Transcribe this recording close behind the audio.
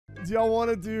Do y'all want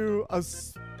to do a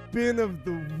spin of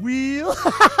the wheel?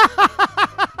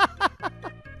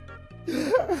 Do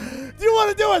you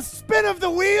want to do a spin of the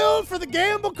wheel for the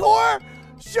Gamble Core?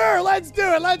 Sure, let's do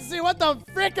it. Let's see. What the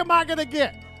frick am I going to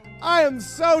get? I am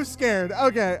so scared.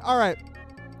 Okay, all right.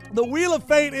 The Wheel of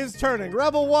Fate is turning.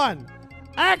 Rebel 1.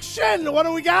 Action! What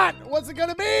do we got? What's it going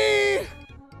to be?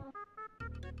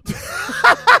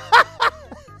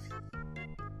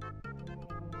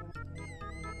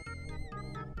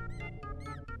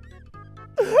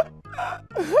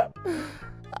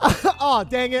 Oh,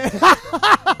 dang it.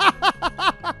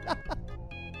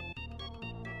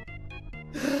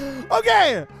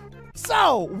 Okay,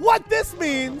 so what this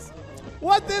means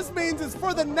is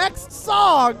for the next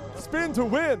song, spin to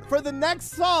win, for the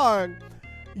next song,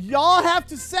 y'all have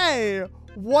to say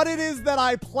what it is that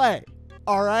I play,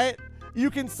 all right? You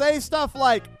can say stuff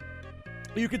like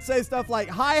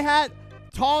hi-hat,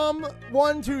 tom,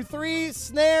 1, 2, 3,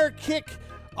 snare, kick,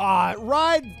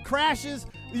 ride, crashes.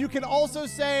 You can also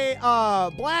say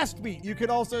blast beat. You can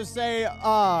also say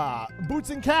boots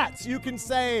and cats. You can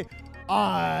say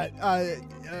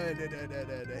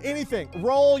anything.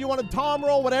 Roll, you want a tom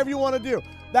roll, whatever you want to do.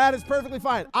 That is perfectly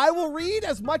fine. I will read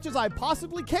as much as I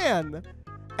possibly can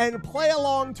and play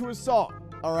along to a song,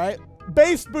 all right?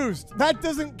 Bass boost, that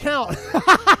doesn't count.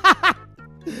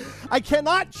 I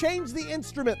cannot change the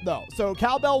instrument though, so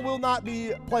cowbell will not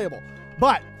be playable.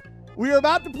 But we are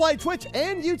about to play Twitch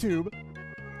and YouTube.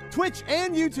 Twitch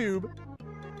and YouTube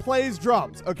plays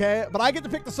drums, okay? But I get to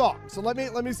pick the song. So let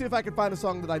me see if I can find a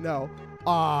song that I know.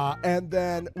 And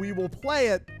then we will play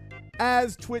it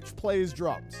as Twitch plays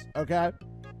drums, okay?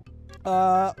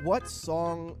 What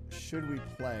song should we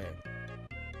play?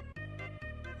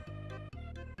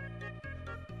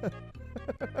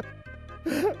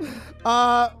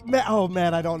 Oh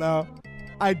man, I don't know.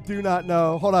 I do not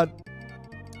know. Hold on.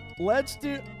 Let's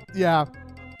do, yeah.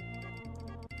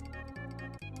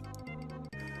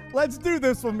 Let's do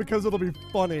this one because it'll be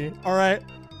funny, all right?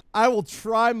 I will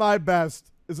try my best.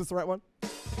 Is this the right one?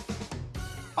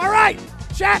 All right,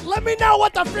 chat, let me know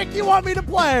what the frick you want me to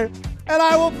play, and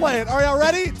I will play it. Are y'all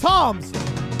ready? Toms.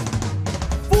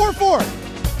 4/4.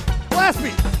 Blast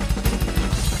beat.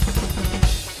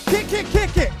 Kick, kick,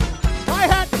 kick, kick.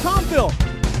 Hi-hat, tom fill.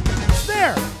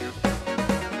 Snare.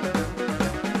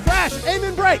 Crash, aim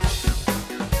and break.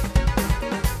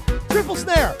 Triple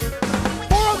snare.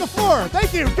 4 on the floor.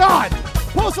 Thank you, God.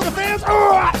 Pulse on the fans.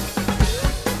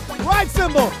 Ride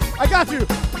cymbal. I got you.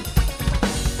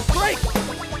 Break.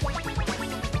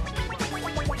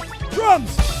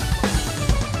 Drums.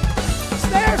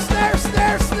 Snare, snare,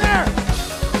 snare, snare.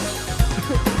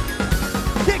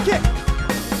 Kick, kick.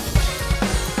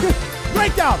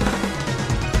 Breakdown.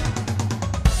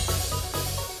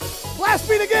 Blast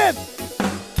beat again.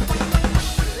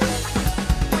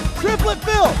 Triplet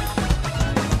fill.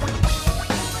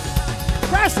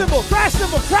 Crash cymbal, crash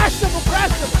cymbal, crash cymbal,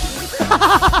 crash cymbal.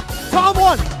 Tom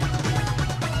 1.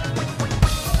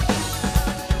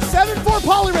 7/4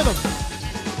 polyrhythm.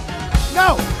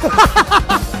 No.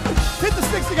 Hit the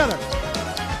sticks together.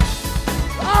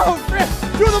 Oh, frick.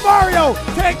 Do the Mario.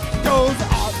 Take goes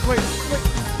off. Wait.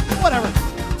 Whatever.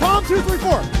 Tom 2, 3,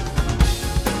 4.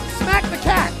 Smack the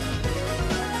cat.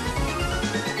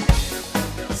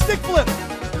 Stick flip.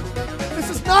 This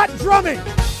is not drumming.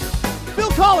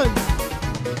 Phil Collins.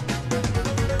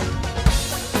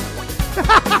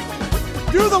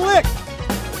 Do the lick.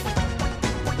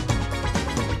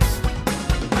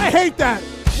 I hate that.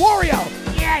 Wario.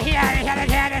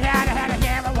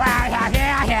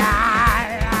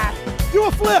 Do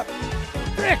a flip.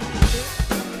 Frick.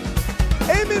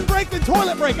 Aim and break, then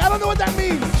toilet break. I don't know what that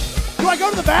means. Do I go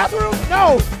to the bathroom?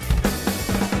 No.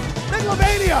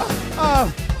 Megalomania.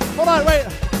 Hold on, wait.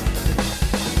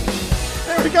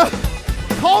 There we go.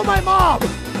 Call my mom.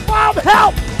 Mom,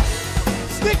 help.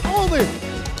 Stick only.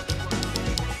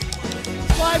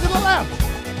 Slide to the left.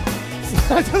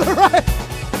 Slide to the right.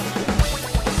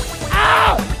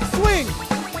 Ah! Swing.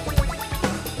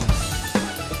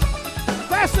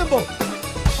 Crash cymbal.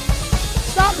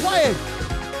 Stop playing.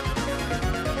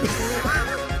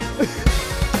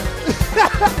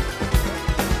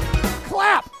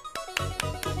 Clap.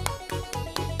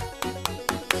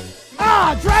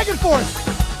 Ah, Dragon Force.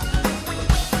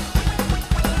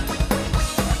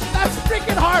 That's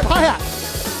freaking hard. Hi-hat.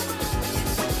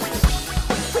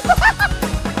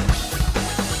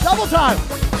 Double time.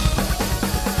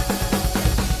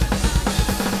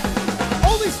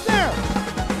 Only snare.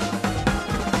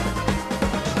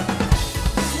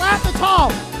 Slap the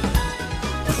tom.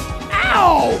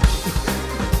 Ow!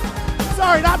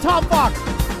 Sorry, not Tom Fox.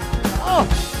 Oh,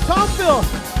 Tom Phil.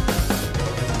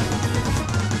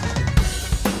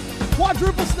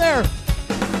 quadruple snare.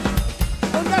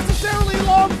 Unnecessarily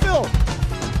long fill.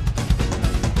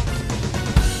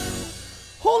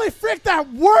 Holy frick,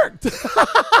 that worked!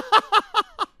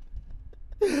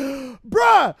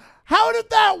 Bruh, how did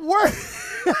that work?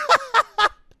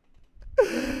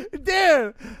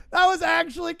 Dude, that was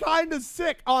actually kind of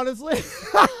sick, honestly.